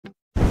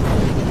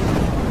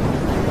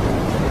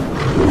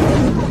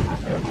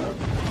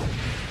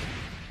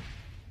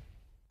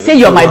Here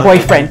you're my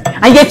boyfriend,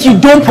 and yet you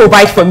don't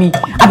provide for me.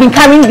 I've been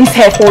carrying this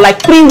hair for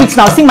like 3 weeks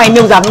now. See, my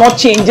nails have not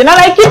changed, and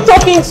I keep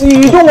talking to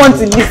you. You don't want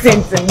to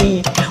listen to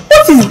me.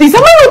 What is this?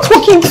 Am I not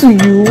talking to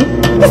you?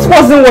 This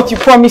wasn't what you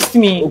promised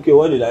me. Okay,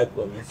 what did I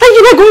promise? That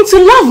you were going to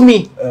love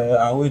me.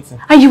 I'm waiting.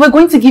 And you were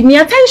going to give me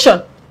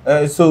attention.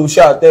 So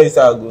shall I tell you,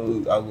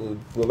 I will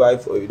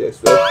provide for you.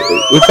 That's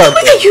what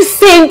are you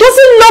saying?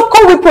 Doesn't love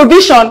come with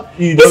provision?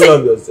 You don't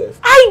love yourself.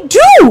 I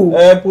do.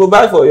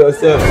 Provide for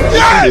yourself.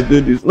 They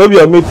do this. Nobody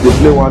your mates they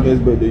play one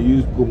but they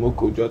use promo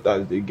code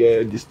Jotters. They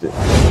get this thing.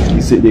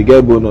 You say they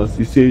get bonus.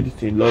 You say this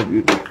thing love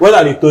you. What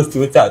are the toast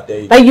to it? I tell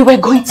you. That you were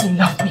going to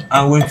love me.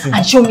 I'm waiting.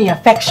 And show me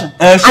affection.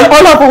 And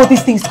all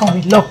these things come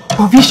with love.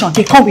 Provision.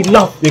 They come with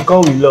love. They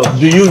come with love.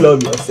 Do you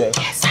love yourself?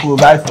 Yes.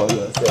 Provide for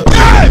yourself.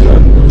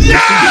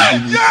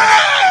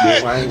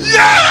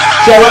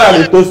 So what are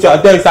the toast?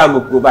 I tell you I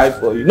will provide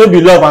for you. No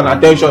be love and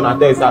attention. I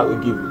tell you I will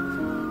give you.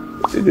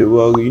 See the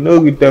worry. You know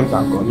with terms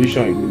and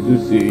conditions. You do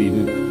say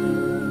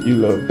you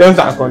love terms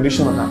and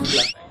conditions.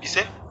 You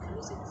say?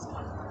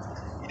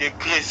 The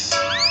grace.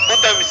 No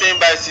time we say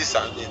buy 6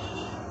 and then.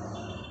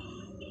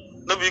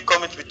 Nobody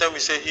come to tell me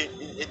say he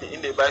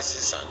they buy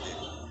 6 and then.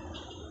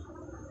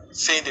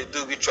 Saying they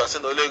do ritual,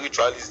 saying the only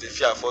ritual is the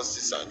fear for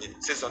 6 and then.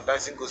 Say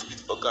sometimes he go spit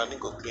for ground, he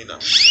go clean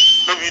up.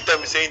 Nobody tell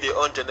me saying they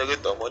own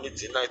generator money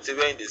tonight. Say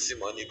when they see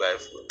money by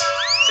phone.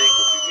 Say it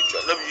go be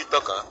ritual. Nobody you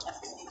talk and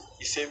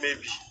you say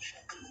maybe.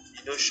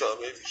 You don't sure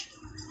maybe.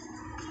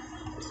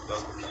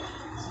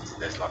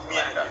 There's nothing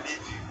like that.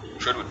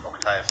 Trade with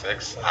Octa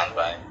FX and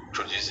by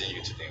introducing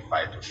you to the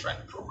Invite a Friend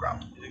program.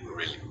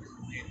 Really,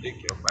 you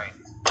take your mind.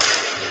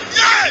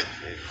 Yeah!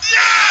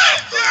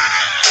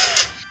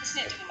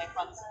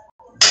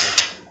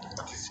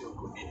 What is your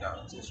good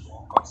now? Just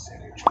one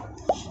concentration.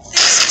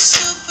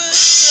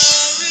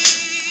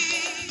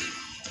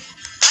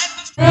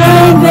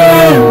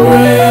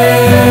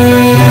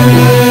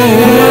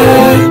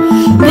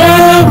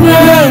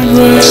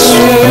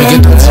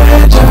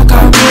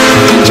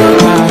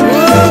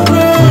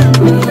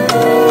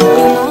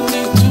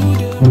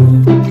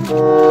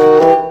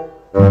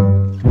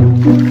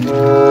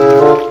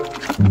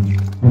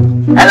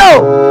 Hello,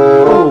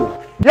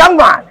 young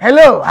man.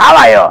 Hello, how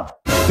are you?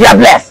 You are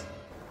blessed.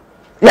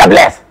 You are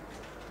blessed.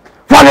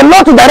 For the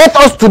Lord to direct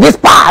us to this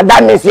path,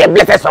 that means you are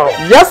blessed. So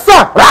yes,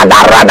 sir. Rather,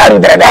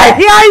 I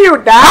hear you,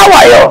 Dad. How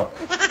are you?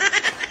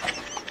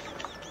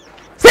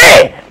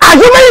 See,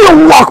 assuming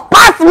you walk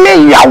past me,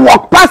 you are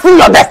walk passing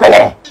your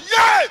destiny.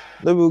 Yeah.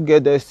 They will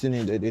get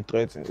destiny that they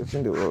threaten. It's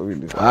in the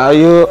world. Are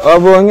you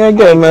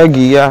abonge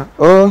Magia?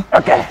 Oh,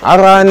 okay.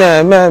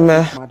 Arane,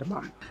 me.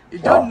 You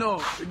don't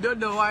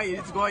know why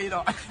it's going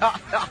on.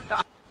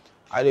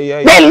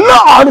 The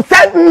Lord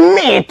sent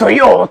me to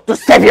you to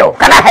save you.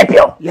 Can I help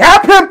you?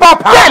 Help him,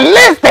 Papa. Then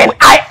listen,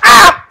 I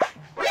am.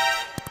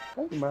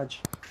 Can you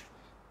imagine?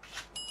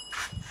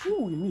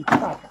 Who we meet,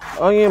 Papa?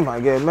 Oh, yeah,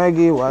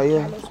 Maggie, why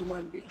you?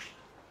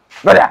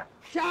 Brother,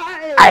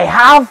 I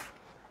have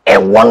a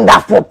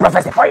wonderful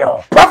prophecy for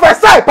you.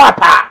 Prophesy,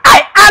 Papa.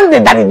 I am the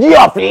Daddy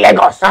of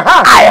Lagos.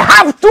 I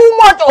have too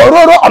much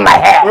ororo on my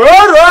hair.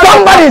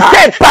 Somebody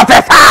said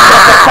prophesy.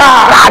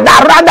 Rather,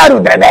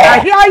 I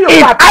hear you,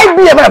 if Papa. I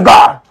be a man of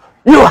God,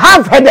 you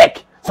have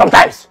headache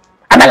sometimes.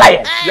 Am I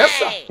lying? Yes,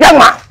 sir. Young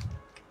man,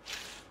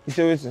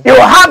 you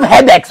have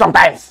headache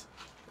sometimes.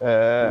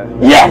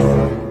 Yes.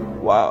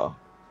 Wow.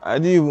 I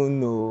didn't even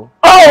know.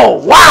 Oh,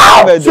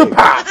 wow!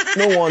 Super!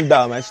 No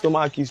wonder my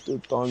stomach is to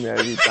turn me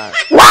every time.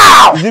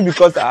 Wow! Is it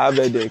because I have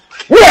a headache?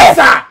 Yes,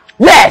 sir!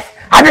 Yes!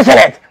 Have you seen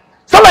it?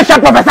 Someone shall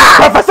prophesy!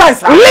 Prophesy,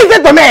 sir!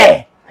 Listen to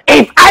me!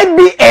 If I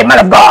be a man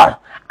of God,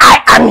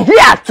 I am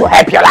here to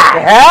help your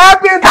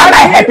life. Can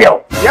I help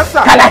you? Yes,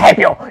 sir. Can I help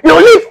you? You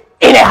live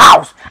in a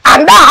house,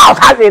 and that house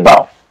has a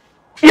door.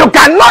 You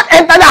cannot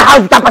enter the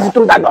house without passing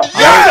through that door.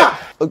 Yeah.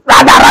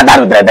 Rather,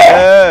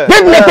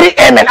 give me 3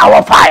 amen,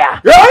 our fire.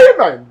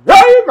 Amen.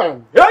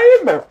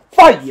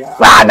 Fire.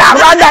 Rather,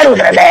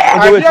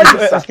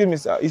 excuse me,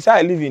 sir. You say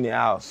I live in a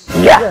house.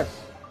 Yeah.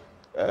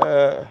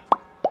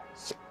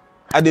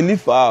 I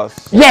live for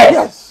house.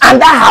 Yes.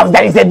 And that house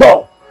there is a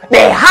door.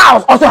 The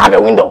house also have a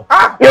window.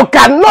 You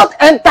cannot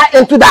enter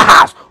into the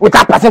house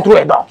without passing through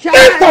a door.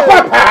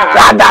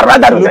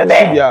 Rather, look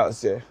the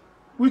house, yeah.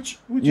 Which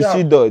you house?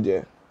 see door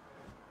there?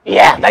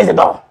 Yeah, that is the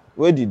door.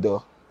 Where the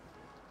door?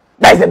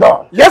 That is the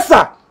door. Yes,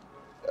 sir.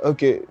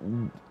 Okay,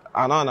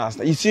 I don't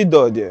understand. You see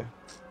door there?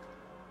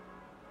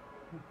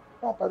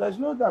 Papa, there's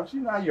no damn. See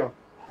now, you.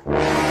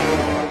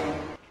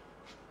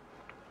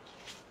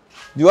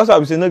 The worst I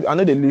will say, no, I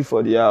know they live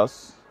for the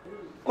house.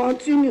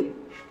 Continue.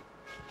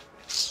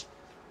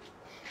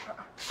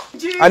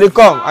 I they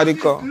come.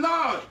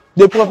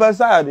 They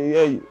prophesy, I they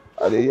hear you.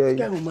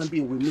 This woman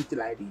being with me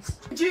like this.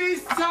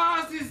 Jesus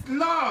is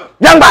Lord.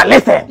 Young man,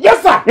 listen.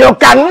 Yes, sir. You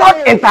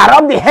cannot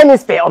interrupt the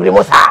hemisphere of the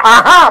Most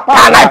High.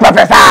 Can I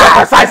prophesy?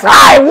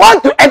 I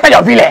want to enter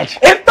your village.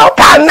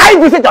 Can I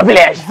visit your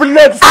village?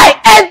 I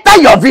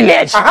enter your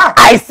village.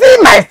 I see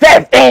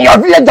myself in your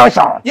village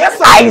junction. Yes,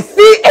 sir. I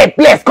see a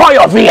place called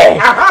your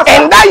village.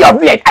 In that your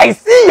village, I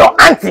see your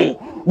auntie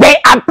They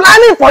are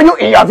planning for you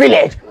in your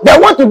village. They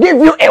want to give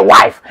you a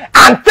wife.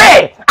 And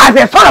say, as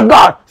a son of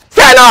God,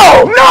 say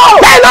no! No!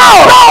 Say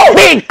no! No!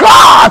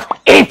 Because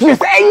if you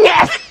say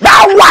yes,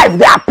 that wife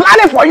they are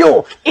planning for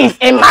you is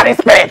a married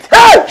spirit.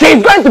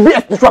 She's going to be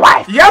a spiritual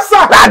wife. Yes,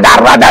 sir. Rather,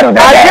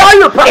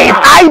 if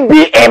I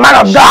be a man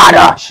of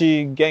God.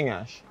 She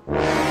gangash.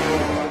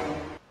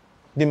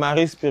 The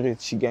married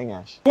spirit, she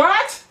gangash.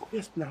 What?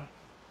 Yes, now.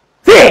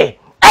 See,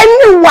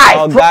 any wife.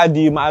 Oh God,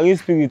 the married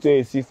spirit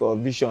you see for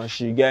vision,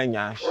 she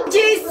gangash.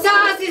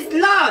 Jesus is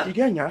Lord. You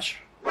get Nyash?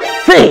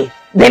 See,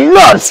 the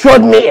Lord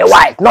showed me a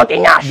wife, not a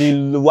Nyash.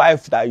 The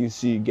wife that you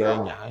see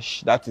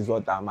gangash, that is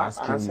what I'm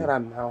asking Answer you.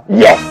 that now.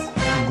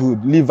 Yes.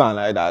 Good, leave her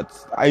like that.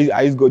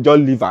 I go just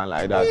leave her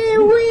like that.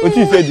 What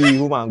you say the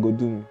woman go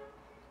do me?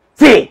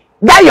 See,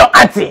 that your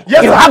auntie.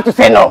 Yes, you have to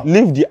say no.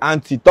 Leave the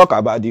auntie, talk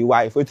about the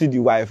wife. What did the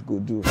wife go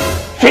do?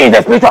 She is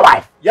a spiritual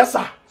wife. Yes,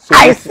 sir. So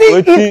I see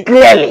it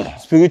clearly.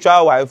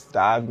 Spiritual wife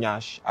that have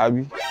nyash,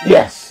 Abi.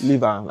 Yes.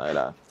 Leave her like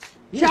that.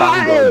 Thank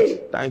God.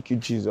 Thank you,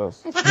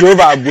 Jesus.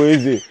 Jehovah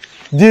Boeze.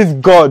 This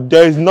God,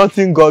 there is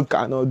nothing God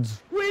cannot do.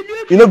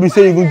 You know, be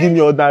saying even give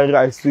me ordinary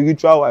rice.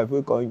 Spiritual wife,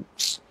 we call you.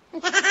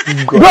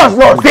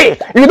 No, see,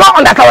 you don't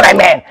understand what I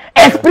mean.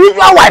 A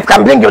spiritual wife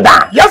can bring you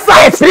down. Yes,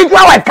 sir. A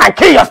spiritual wife can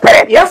kill your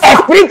spirit. Yes, sir. A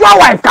spiritual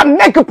wife can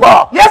make you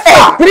poor. Yes, sir.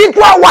 A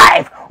spiritual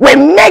wife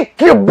will make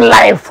you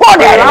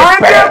blindfolded in the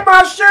spirit.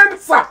 Machine,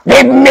 sir.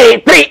 Give me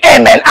 3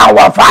 amen and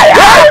 1 fire.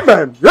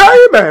 Amen.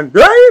 Amen.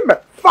 Amen.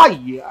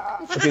 Fire.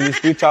 Okay, the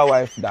spiritual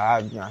wife that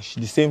have nyash,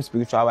 the same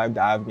spiritual wife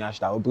that have nyash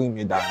that will bring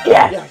me down.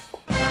 Yes.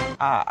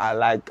 I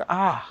like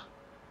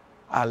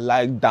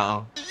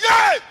down.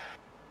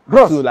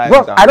 Bros, like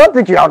bros, that. I don't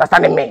think you are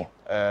understanding me.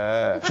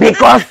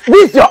 Because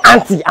this your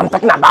auntie I'm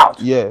talking about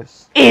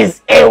Yes.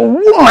 is a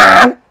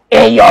woman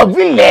in your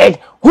village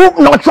who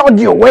nurtured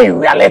you when you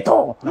were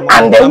little.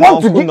 And they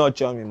want to give. give...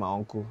 Nurture me, my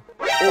uncle.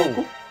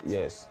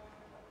 Yes.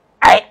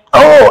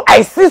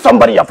 I see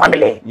somebody in your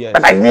family, Yes.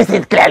 but I didn't see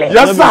it clearly. Yes,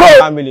 Not sir. my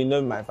family,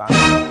 not my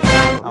family.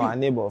 Our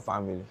neighbor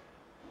family.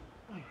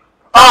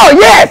 Oh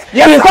yes,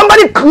 is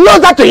somebody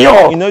closer to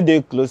you. You know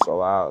they close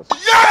for our house.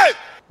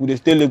 We they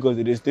stay Lagos,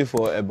 they stay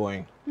for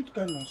Eboing. What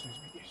kind of nonsense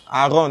is this?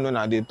 I run when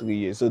I did 3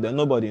 years, so there's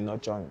nobody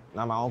nurture me.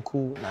 Now my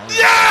uncle.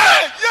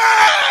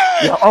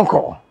 Your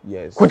uncle,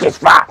 Yes. which is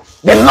far.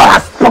 The Lord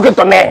has spoken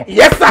to me.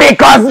 Yes, sir.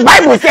 Because the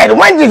Bible said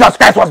when Jesus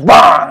Christ was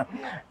born,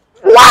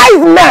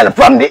 wise men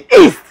from the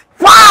east,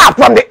 far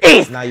from the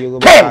east, Now you go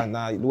came. back,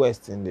 now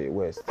west in the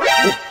west.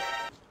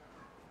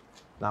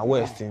 Now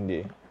west in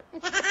the.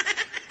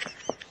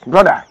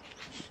 Brother,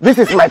 this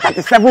is my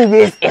 37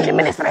 years in the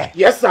ministry.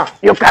 Yes, sir.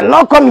 You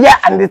cannot come here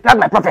and disturb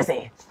my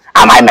prophecy.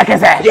 Am I making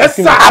sense? Yes,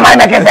 sir. Am I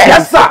making sense?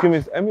 Yes, sir.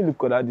 Let me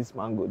look at that this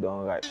mango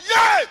down right.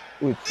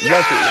 Wait,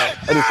 wait,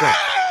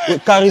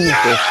 carry me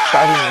first.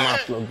 Carry me now,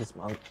 plug this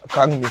mango.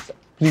 Carry me, sir.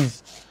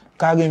 Please.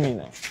 Carry me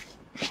now.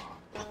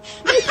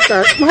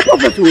 My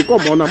prophet will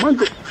come on a man.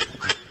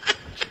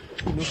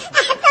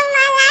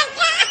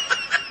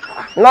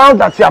 Now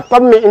that you have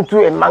turned me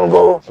into a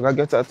mango, I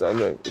get out of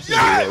here. This is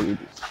the way we do.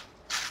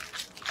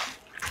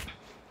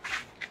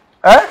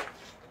 eh?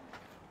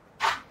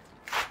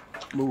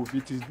 No,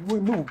 beat this.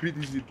 No, beat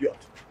this idiot.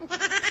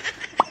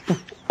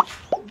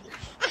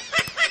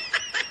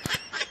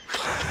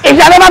 It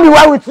shall never be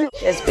well with you.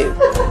 Yes, babe.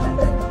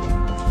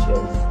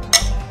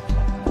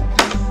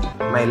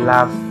 My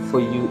love for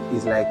you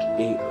is like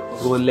a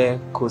roller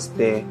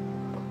coaster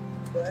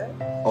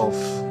of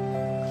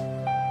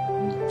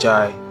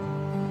joy.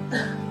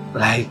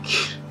 Like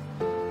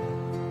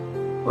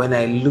when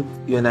I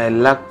looked you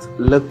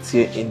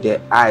in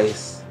the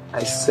eyes,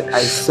 I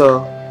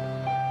saw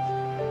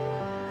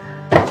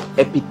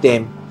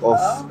epitome of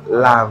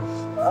love.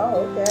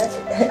 Oh,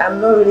 okay. I'm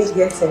not really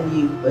getting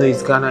you. No,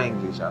 it's Ghana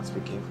English I'm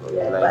speaking for.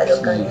 Yeah, Like,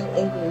 but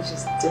English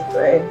is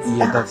different.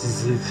 yeah, that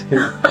is it.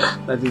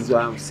 That is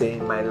why I'm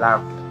saying my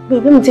love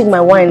Babe, let me take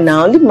my wine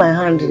now. Leave my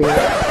hand there.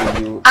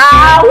 for you.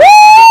 Ah, woo!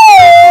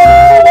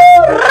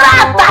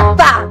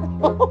 Ratata!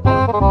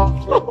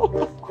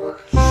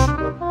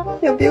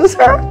 You abuse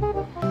her?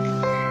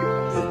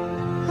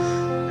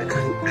 I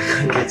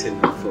can't get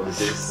enough of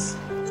this.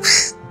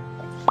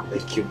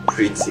 Like you're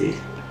pretty.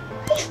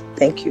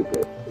 Thank you,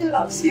 babe. He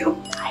loves you.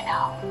 I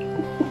know.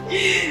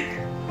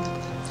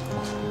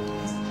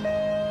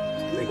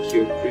 Like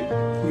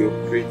you're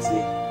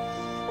pretty.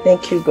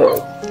 Thank you,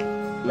 babe.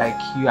 Like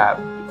you are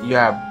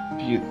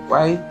beautiful.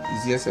 Why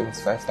is here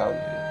 75,000?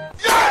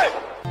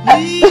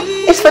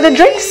 It's for the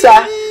drink,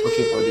 sir.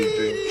 Okay, for the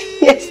drink.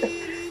 Yes.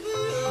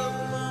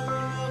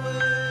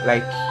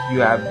 Like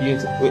you are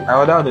beautiful. Wait, I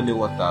ordered only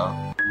water.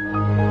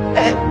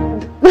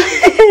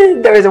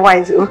 There is a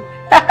wine too.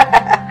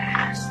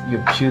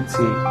 Your beauty.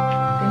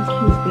 Thank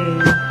you,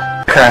 babe.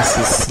 Crass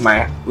is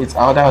my. Wait, I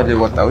ordered only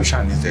water. Which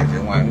one is there?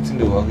 The wine. What's in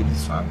the world with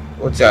this one?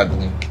 What's your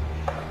drink?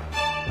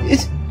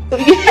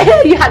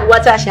 You had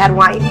water, she had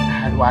wine. I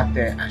had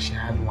water and she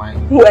had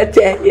wine.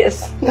 Water,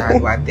 yes. I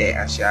had water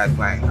and she had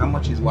wine. How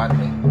much is water?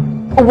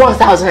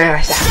 1,000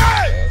 naira,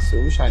 sir. So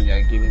which one you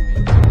are giving me?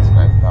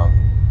 75,000.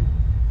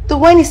 The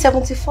wine is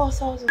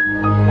 74,000.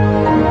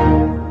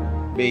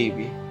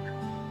 Baby,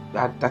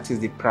 that is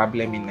the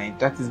problem in Nigeria.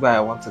 That is why I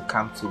want to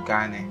come to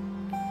Ghana.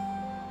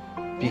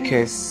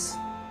 Because,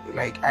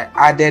 like, I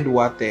added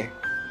water.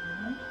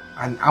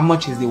 And how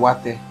much is the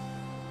water?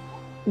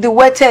 The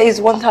water is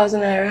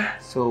 1,000 naira.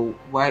 So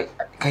why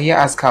can you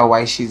ask her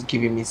why she's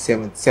giving me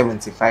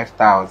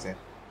 75,000?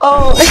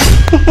 Oh,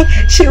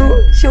 she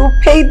will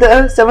pay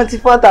the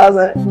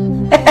 74,000.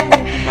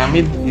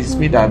 It's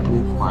me that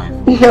broke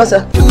wine. No,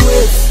 sir.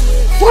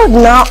 What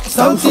now?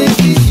 Don't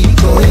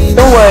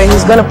worry,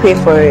 he's gonna pay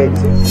for it.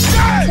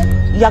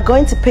 You're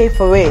going to pay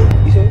for it.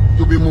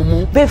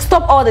 Babe,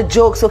 stop all the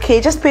jokes,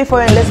 okay? Just pay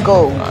for it and let's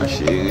go.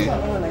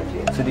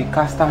 To the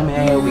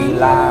customer we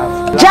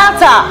love.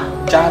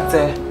 Jata!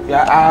 Jata, you're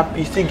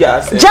happy, see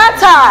girls.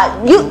 Jata!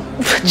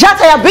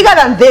 Jata, you're bigger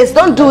than this.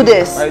 Don't do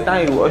this. By the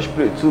time you wash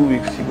plate 2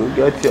 weeks, you go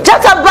get here.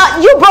 Jata,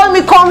 but you brought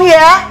me come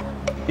here.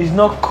 It's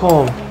not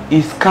calm,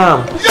 it's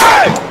calm.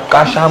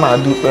 Kashama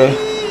dupe.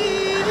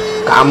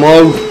 Come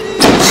on.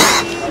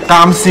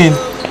 Kamsin.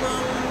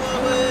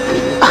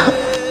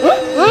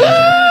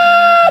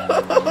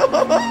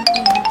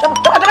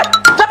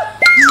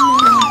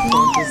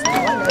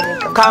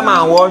 Come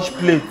and wash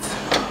plate.